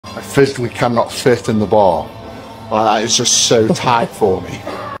I physically cannot fit in the bar. Like, that is just so tight for me.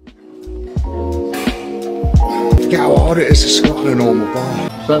 Forget how hard it is to squat on a normal bar.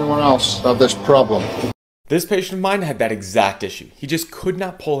 Does anyone else have this problem? This patient of mine had that exact issue. He just could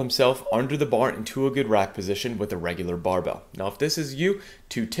not pull himself under the bar into a good rack position with a regular barbell. Now, if this is you,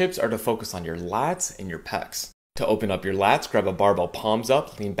 2 tips are to focus on your lats and your pecs. To open up your lats, grab a barbell palms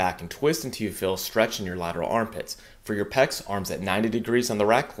up, lean back and twist until you feel a stretch in your lateral armpits. For your pecs, arms at 90 degrees on the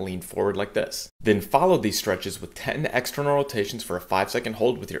rack, lean forward like this. Then follow these stretches with 10 external rotations for a 5-second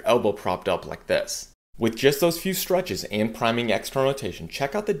hold with your elbow propped up like this. With just those few stretches and priming external rotation,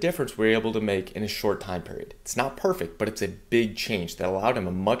 check out the difference we're able to make in a short time period. It's not perfect, but it's a big change that allowed him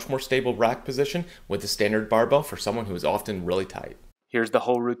a much more stable rack position with a standard barbell for someone who is often really tight. Here's the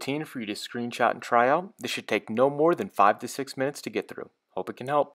whole routine for you to screenshot and try out. This should take no more than 5 to 6 minutes to get through. Hope it can help.